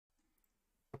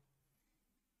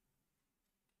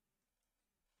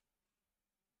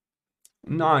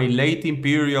No, in late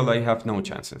Imperial I have no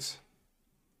chances.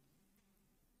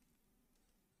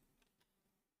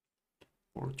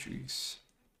 Portuguese.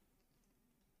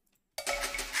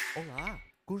 Olá,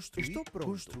 construir. Estou pronto.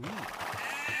 Construir.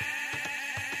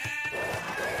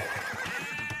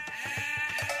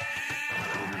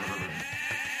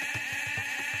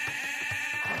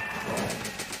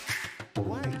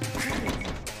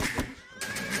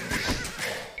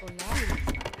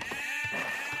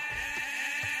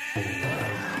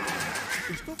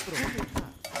 Estou pronto.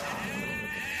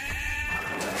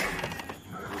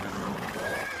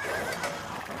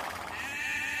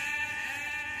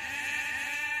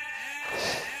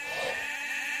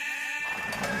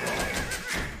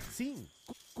 Sim,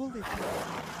 coletar.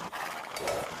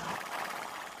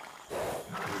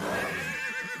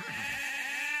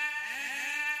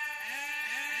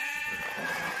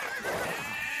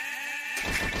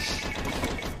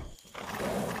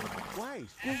 Quais?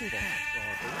 Coletar.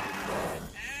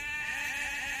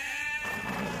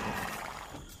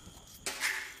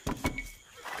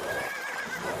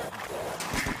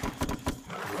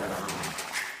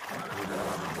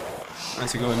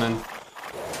 Nice going, man.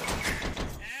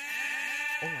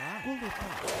 Olá,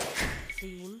 coletar.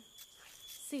 Sim.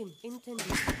 Sim, entendi.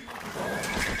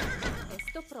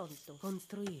 Estou pronto.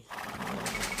 Construir.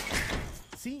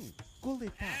 Sim,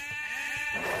 coletar.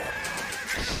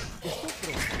 Estou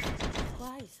pronto.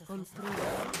 Quais? Construir.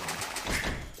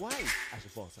 Quais as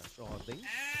vossas ordens?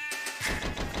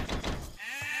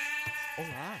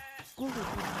 Olá,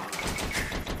 coletar.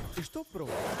 Estou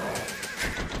pronto.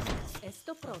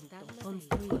 Estou pronto.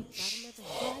 Construir.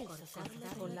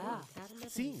 Olá.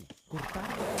 Sim, cortar.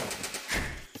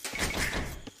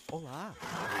 Olá.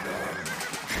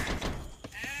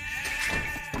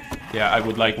 Yeah, I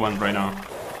would like one right now.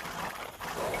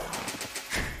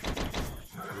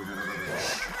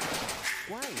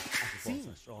 Quais as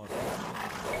vossas ordens?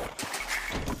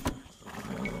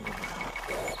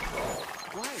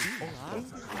 Quais? Olá.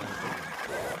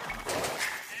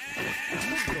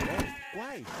 Estou pronto.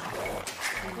 Quais?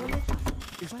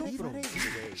 Estou pronto.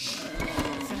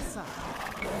 Caçar.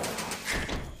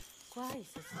 Quais?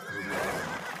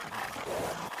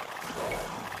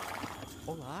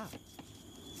 Olá.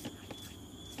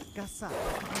 Caçar.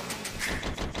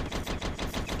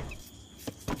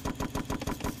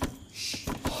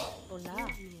 Olá.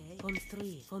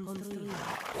 Construir. Construir.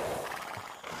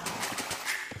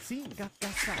 Sim,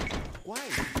 caçar.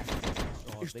 Quais?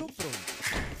 Estou pronto.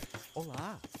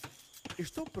 Olá.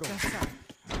 Estou pronto. Caçar.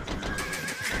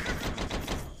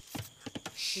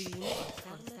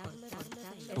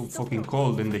 So fucking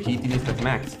cold and the heating is at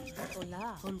max.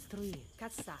 Olá. Construir.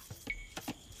 Caçar.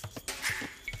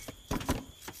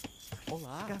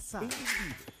 Olá. Caçar.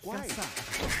 Entendido. Quais? Caçar.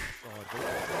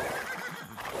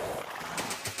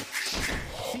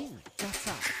 Sim,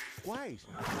 caçar. Quais?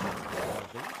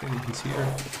 Okay, he's here.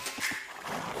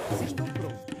 Estou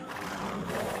pronto.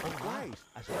 Quais?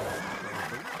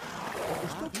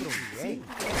 Estou pronto. Sim.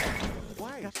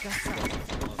 Quais? Caçar.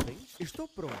 Estou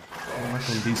pronto. I'm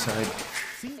back on this side.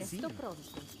 Sim, Estou pronto.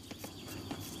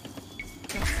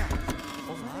 Caçar.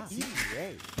 Olá. Sim,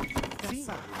 é.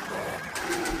 Caçar.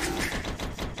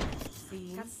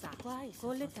 Sim. Caçar. Quais?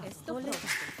 Coletar. Estou pronto.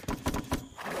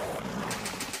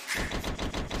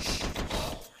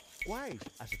 Quais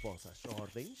as vossas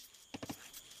ordens?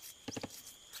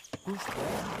 Construir.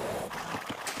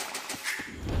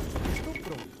 Estou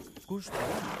pronto.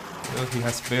 Construir. Well, he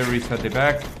has berries at the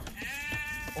back.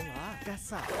 Olá.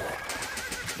 Caçar.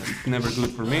 It's never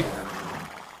good for me.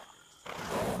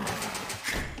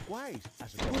 Quais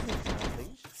as vossas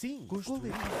ordens? Sim,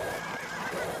 construir.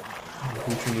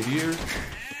 Pushing it here.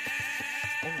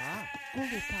 Olá.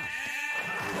 Coletar.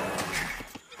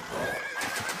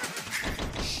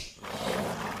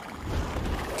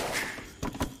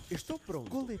 Estou pronto.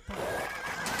 Coletar.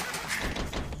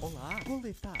 Olá.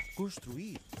 Coletar.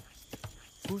 Construir.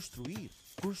 Construir.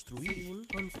 Construir. Sim.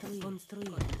 Construir.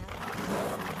 Construir.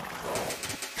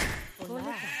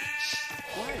 Olá.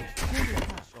 Quais?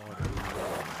 Coletar.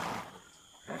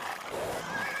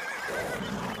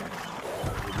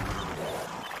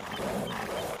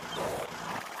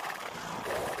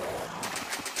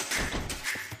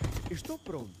 Estou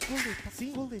pronto. Coletar.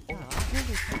 Sim. Coletar. Olá.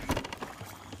 Coletar.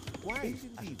 Quais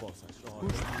as vossas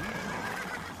ordens?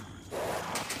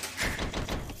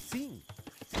 Sim.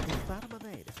 Cortar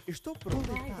maneira. Estou pronto.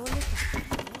 Coletar.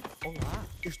 Olá.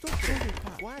 Estou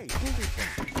pronto. Quais? Coletar.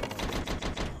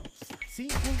 Sim.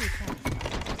 Coletar.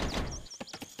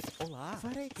 Olá.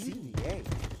 Farei. Sim. É.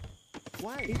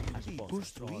 Quais as vossas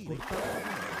construir. Cortar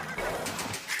maneira.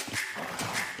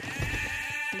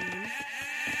 Sim.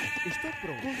 Estou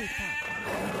pronto. Coletar.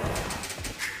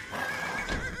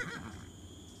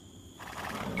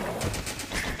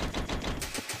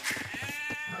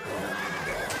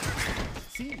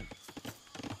 Sim.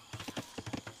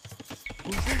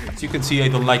 As you can see, I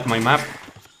don't like my map.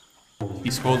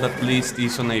 His gold at least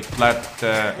is on a flat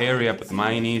area, but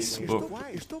mine is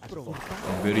Estou pronto.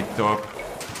 very top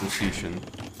position.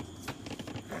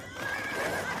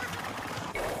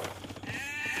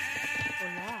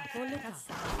 Olá, coletar.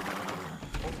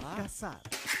 Olá. Caçar.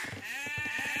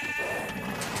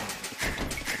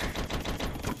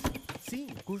 Sim,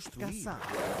 construir. Caçar.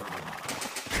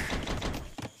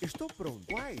 Estou pronto.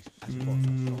 Quais as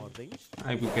vossas ordens?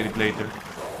 I will get it later.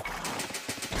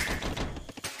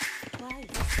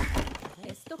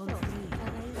 Estou pronto.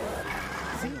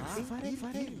 Sim, farei.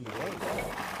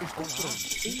 Estou pronto.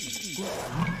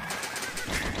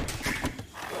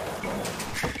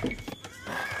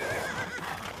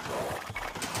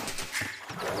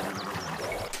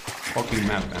 Fucking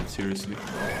map, man, seriously.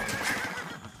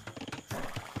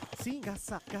 Sim,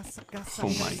 caçar. Oh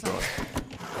my god.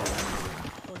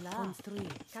 Olá, construir,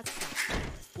 caçar.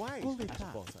 Quais as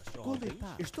vossas ordens?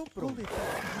 Estou pronto.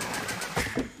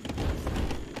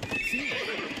 Sim,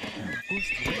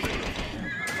 construir.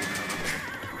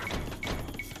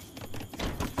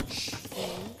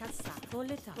 Sim, caçar.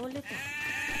 Coletar.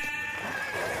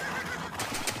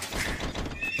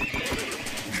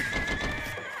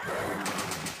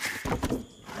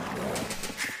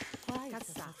 Caçar. Olá,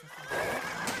 caçar.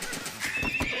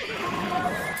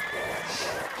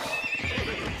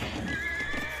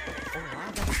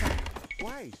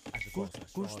 Quais as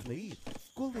vossas construir?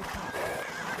 Coletar.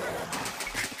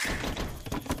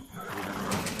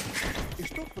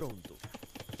 Estou pronto.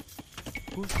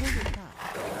 Coletar.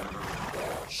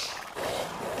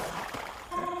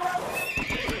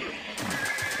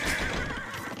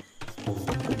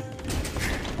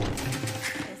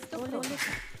 Estou pronto.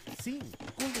 Sim,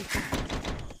 coletar.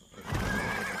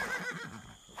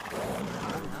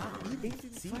 Olá,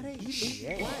 farei.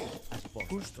 Quais as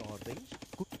vossas ordens?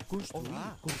 Construir.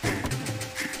 Olá,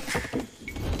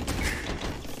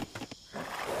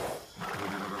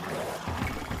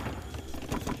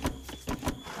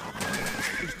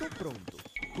 estou pronto.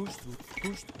 Construir.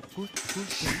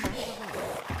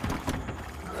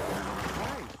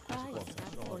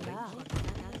 Olá.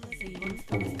 Sim,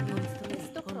 construir.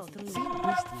 Estou pronto. Sim,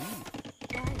 construir.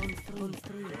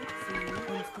 Construir. Sim,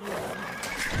 construir.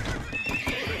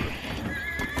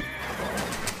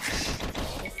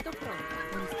 Estou pronto.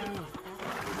 Construir.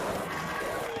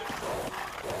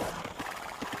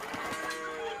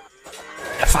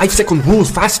 5-second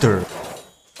rules faster!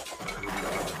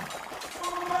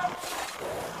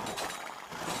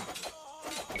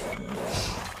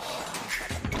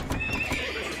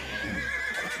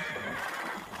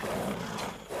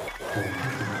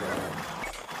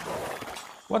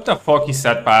 What the fuck is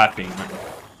that pathing?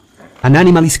 An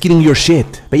animal is killing your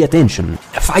shit. Pay attention.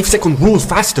 5-second rules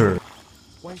faster!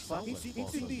 Quais são as vossas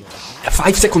ordens?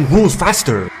 5-second rules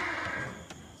faster!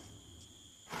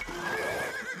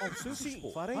 Ao seu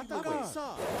dispor. Farei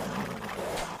avançar.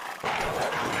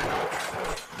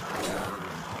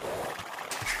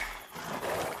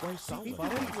 Quais são?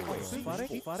 Farei. Sim,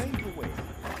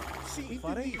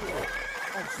 farei.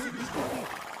 Ao seu dispor.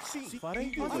 Sim,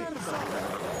 farei. Avançar.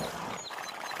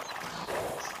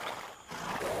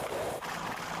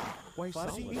 Quais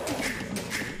são?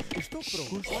 Estou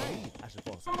pronto. Quais as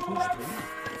vossas? Construir.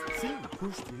 Sim,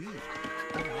 construir.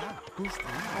 Olá,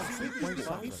 construir. Quais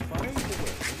são? Farei.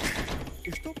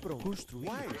 Estou pronto. Construir.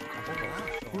 Quais as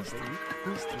vossas? Construir.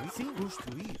 Sim,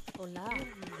 construir. Olá.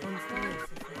 Construir.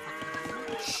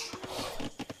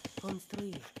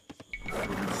 Construir.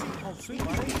 Sim, ao seu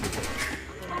farei.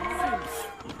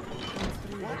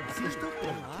 Sim, estou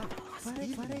pronto.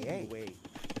 Farei.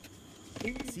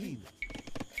 Ensino.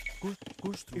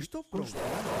 Construir. Estou pronto.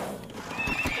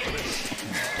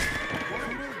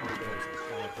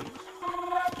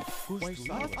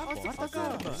 Construir.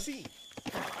 Atacar. Sim.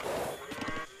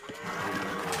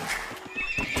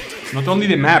 Not only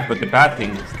the map, but the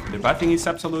pathing. The pathing is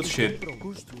absolute shit.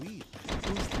 Construir.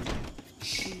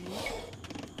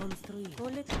 Construir.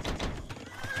 Coletar.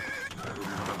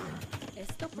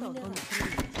 Estou pronto.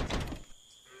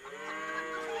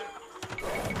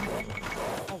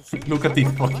 Look at this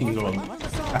fucking goal.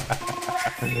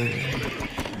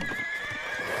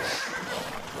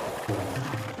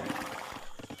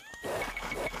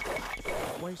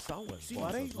 Quais são as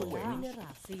farei.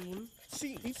 Minerar. Sim.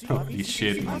 Sim. Holy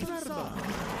shit, man.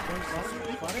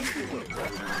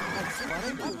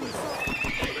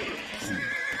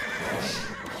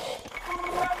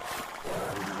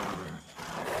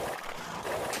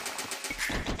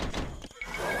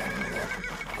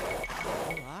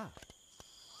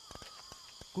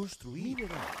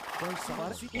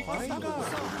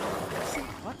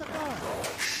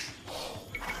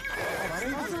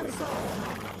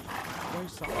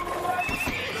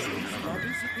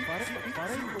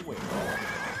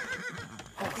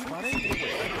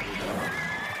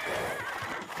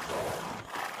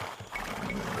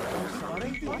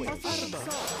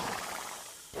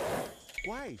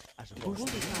 Quais as vossas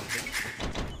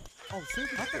ao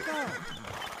centro atacar?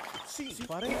 Sim,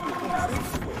 farei atacar.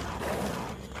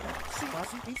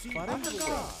 Sim, farei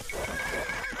atacar.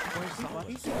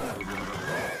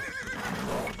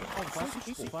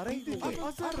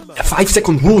 A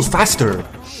 5-second rule faster.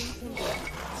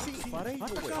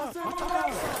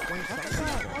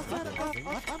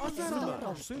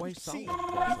 Sim.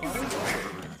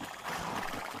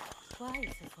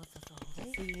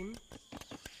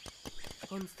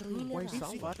 Construir.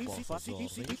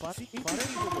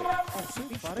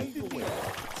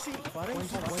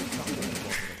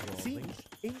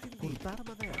 Cortar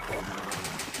madeira.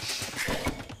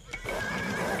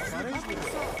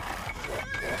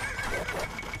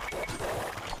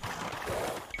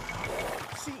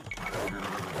 Sim.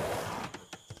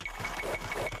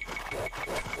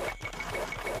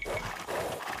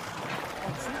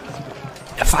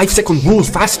 A 5-second rule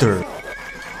faster.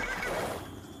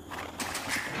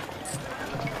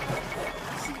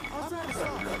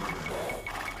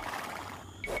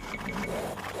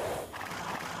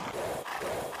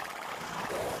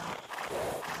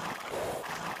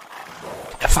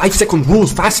 A 5-second rule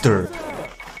faster.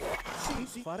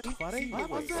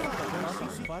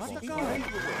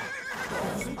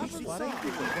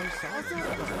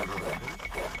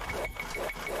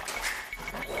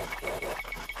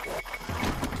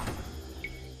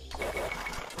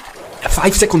 A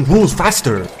 5-second rule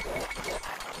faster.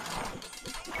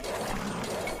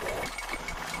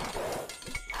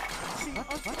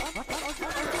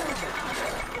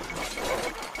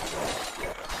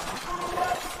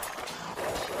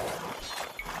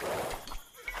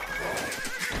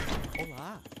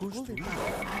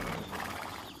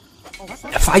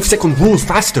 A 5-second rule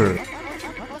faster.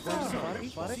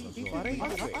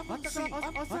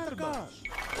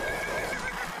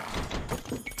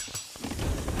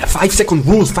 A 5-second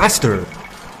rule faster.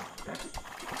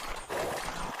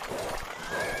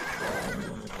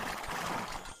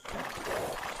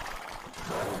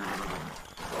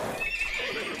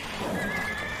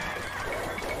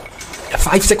 A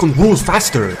 5-second rule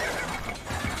faster.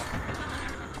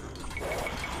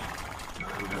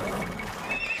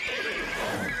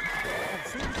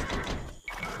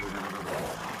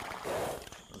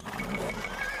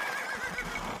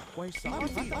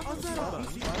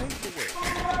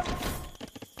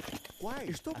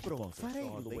 Estou pronto. Farei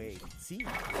Luei. Sim.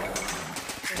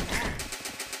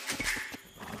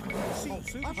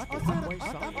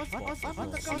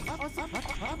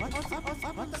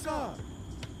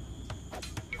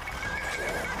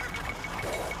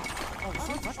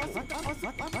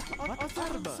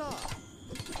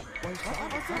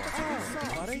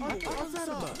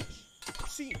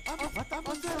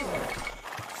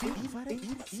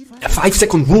 A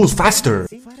 5-second rule faster.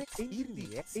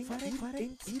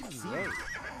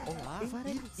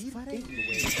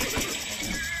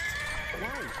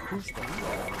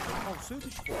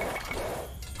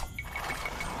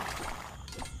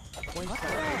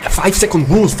 A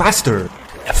 5-second rule faster.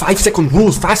 A 5-second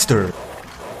rule faster.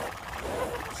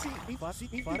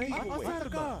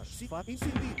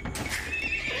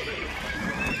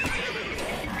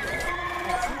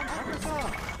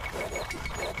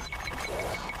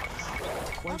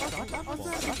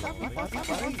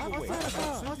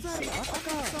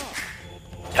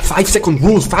 A 5-second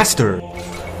rule faster.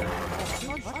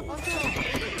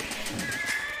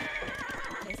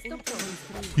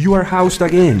 You are housed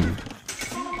again.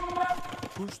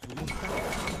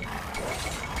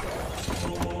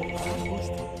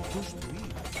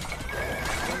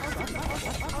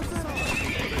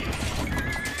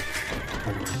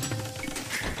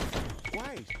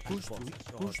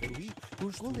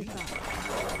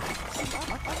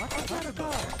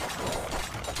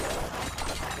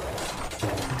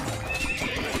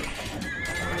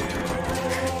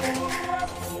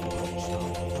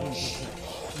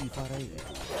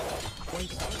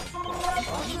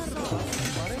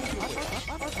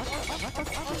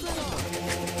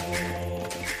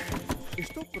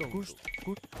 Estou pronto.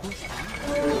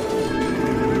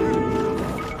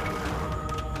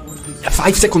 A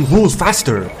 5-second rule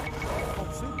faster.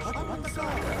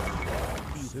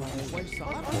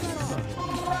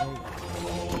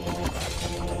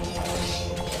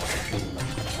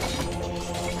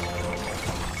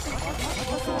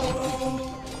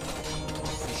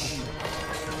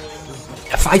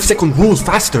 5-second rules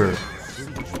faster.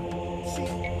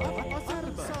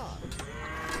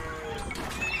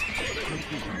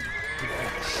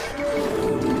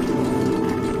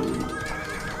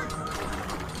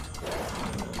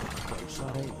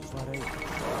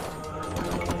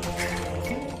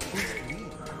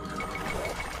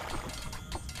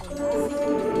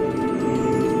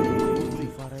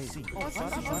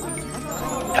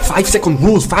 A 5-second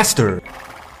rules faster.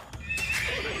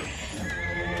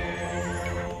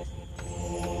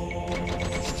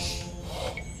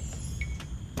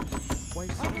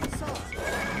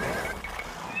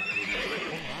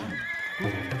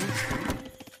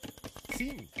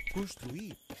 Sim,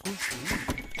 construir, construir.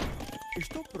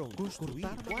 Estou pronto. Construir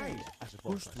quais? As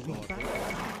construir.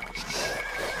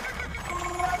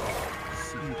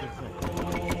 Sim, perfeito.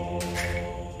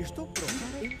 Estou pronto.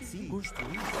 Sim,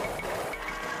 construir.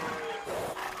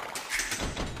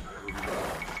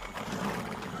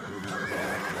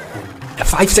 A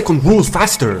 5-second rules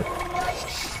faster.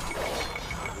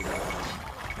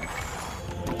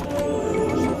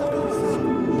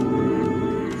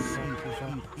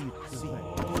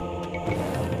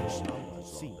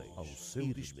 Sim, ao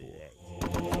seu dispor.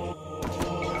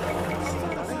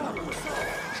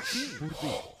 Sim, por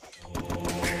Deus.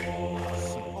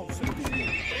 Sim, ao seu dispor.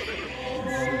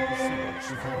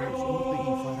 Sim, farei por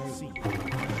Deus. Sim.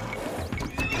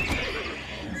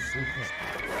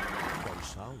 Quais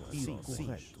são? Sim,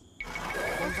 correto.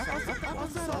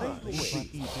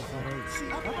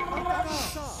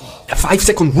 A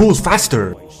 5-second rules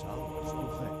faster. Quais são os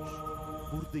corretos?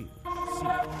 Por Deus. Sim,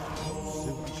 ao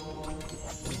seu dispor.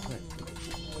 Correto.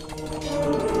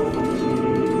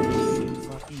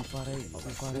 Sim, farei.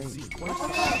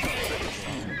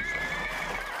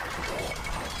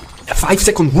 A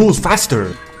 5-second rules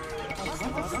faster.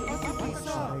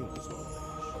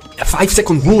 A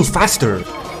 5-second rules faster.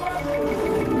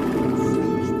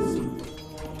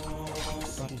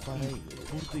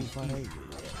 Farei.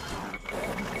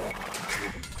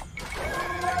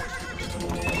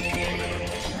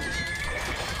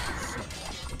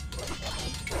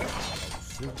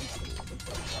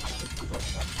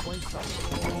 Quais são?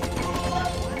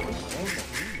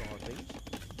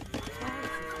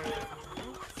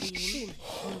 Sim,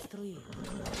 construir.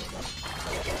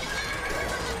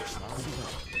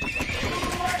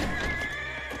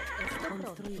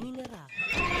 Construir. Minerar.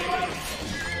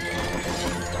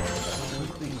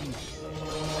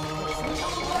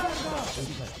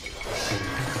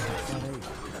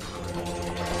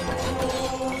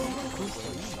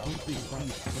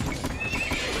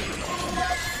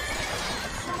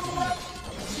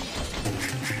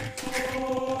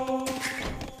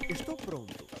 Estou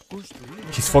pronto.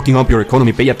 Construir. She's fucking up your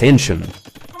economy, pay attention.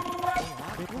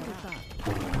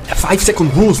 A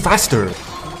 5-second rules faster.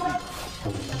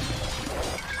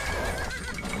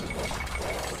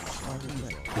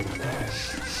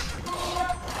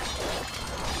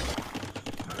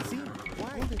 Sim,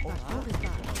 quais?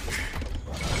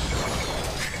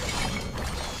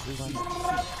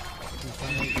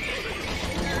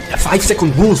 A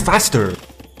 5-second rules faster.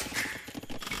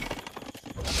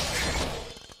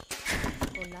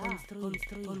 Olá.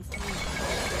 Construir.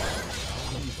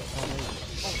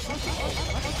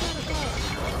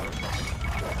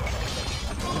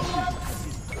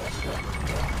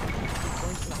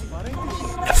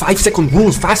 A 5-second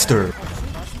rules faster.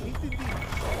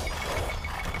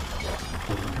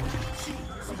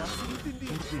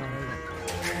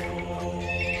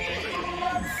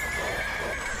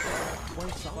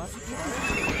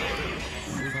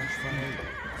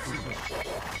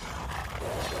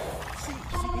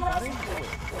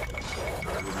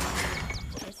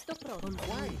 Estou pronto.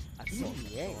 Quais? Assim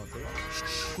é.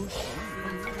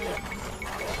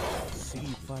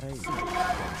 Sim, farei. Sim,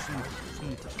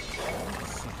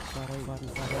 farei.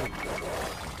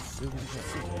 Seu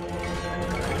objetivo.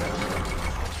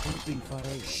 Sim,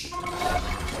 farei.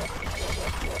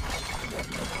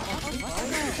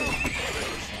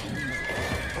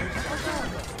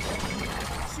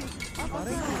 Sim,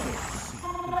 farei.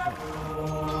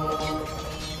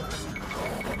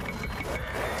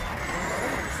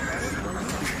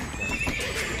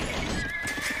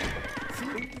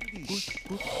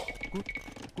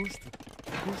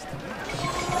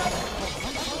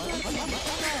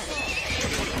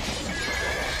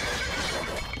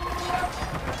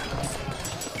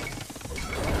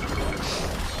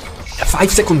 A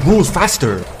 5-second rules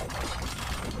faster.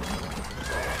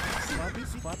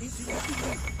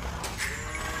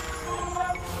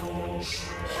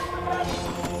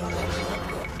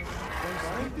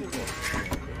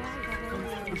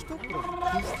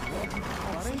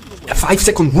 A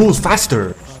 5-second rules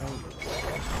faster.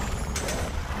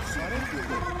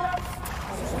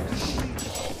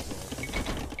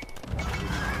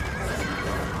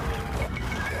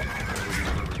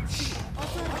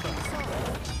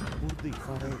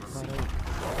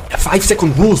 A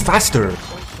 5-second rule, faster!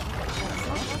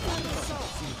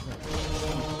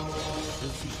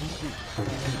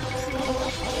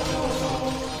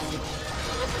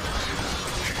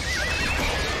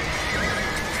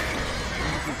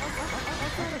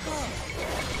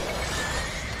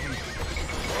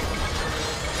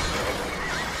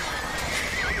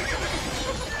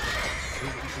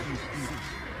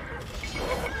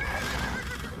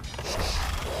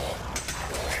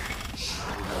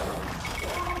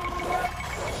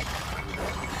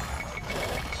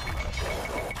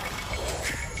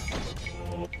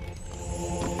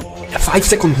 A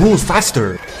 5-second rule,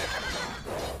 faster!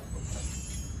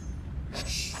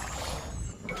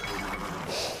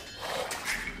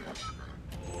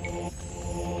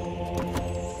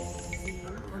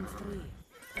 Construir.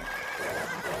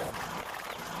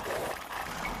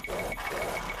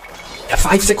 A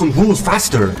 5-second rule,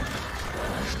 faster!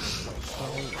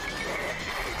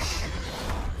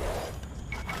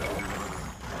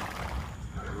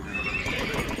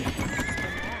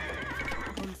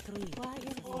 Construir. Construir.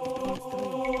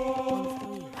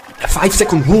 A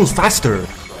 5-second rule, faster!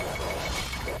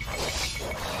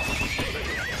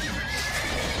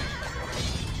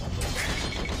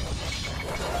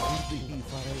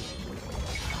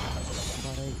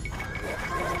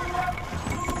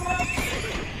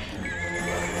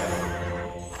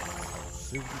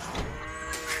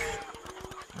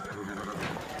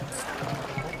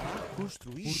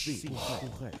 Construir. Sim,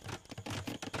 correto.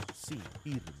 Sim,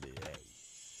 ir-me-ei.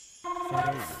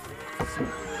 Farei. Sim.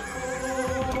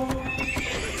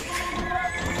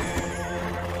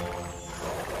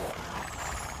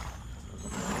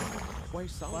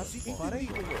 Quais são? Farei.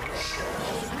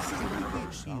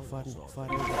 Sim, farei.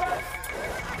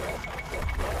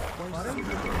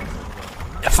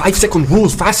 A 5-second rule,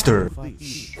 faster!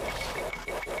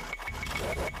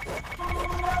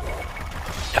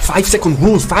 A 5-second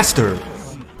rule, faster!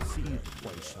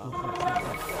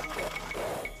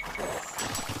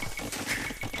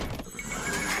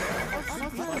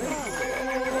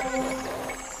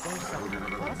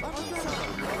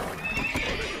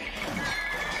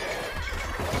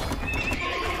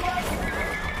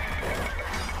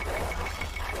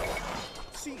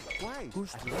 Sim, quais?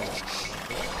 Construir.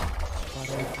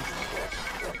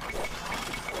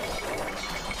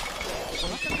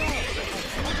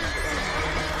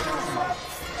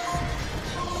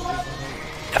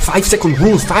 A 5-second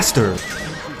rule, faster!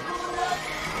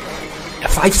 A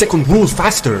 5-second rule,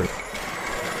 faster!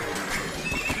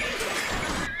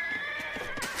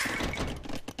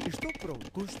 Estou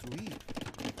pronto. Construir.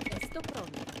 Estou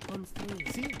pronto. Construir.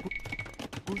 Sim,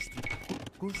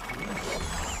 construir.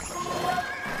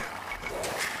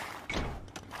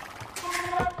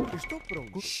 Estou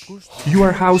pronto. Construir. You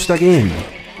are housed again!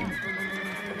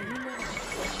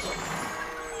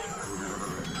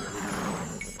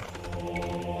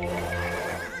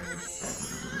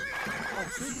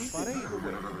 Farei.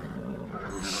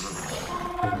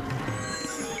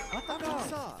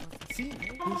 Avançar. Sim,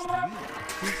 construir.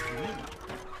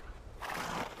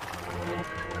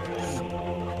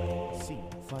 Sim,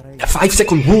 farei. A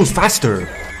 5-second rule, faster!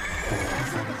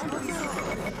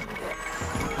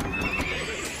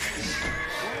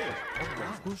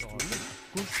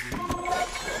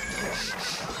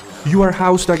 You are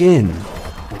housed again!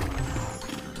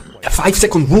 A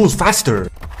 5-second rule, faster!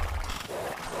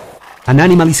 An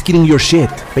animal is killing your shit.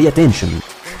 Pay attention.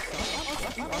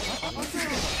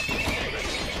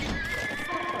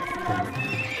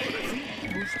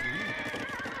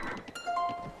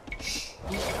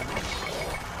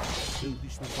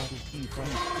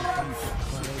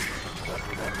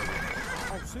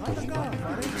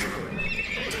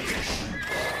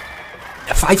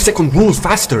 A 5-second rule,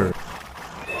 faster!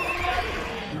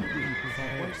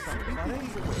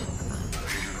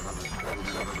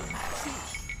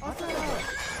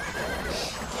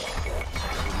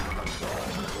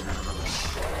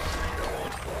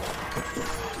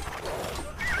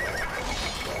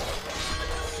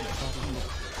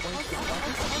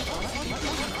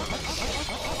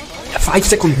 A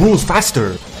 5-second rule,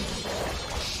 faster!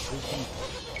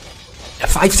 A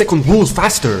 5-second rule,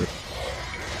 faster!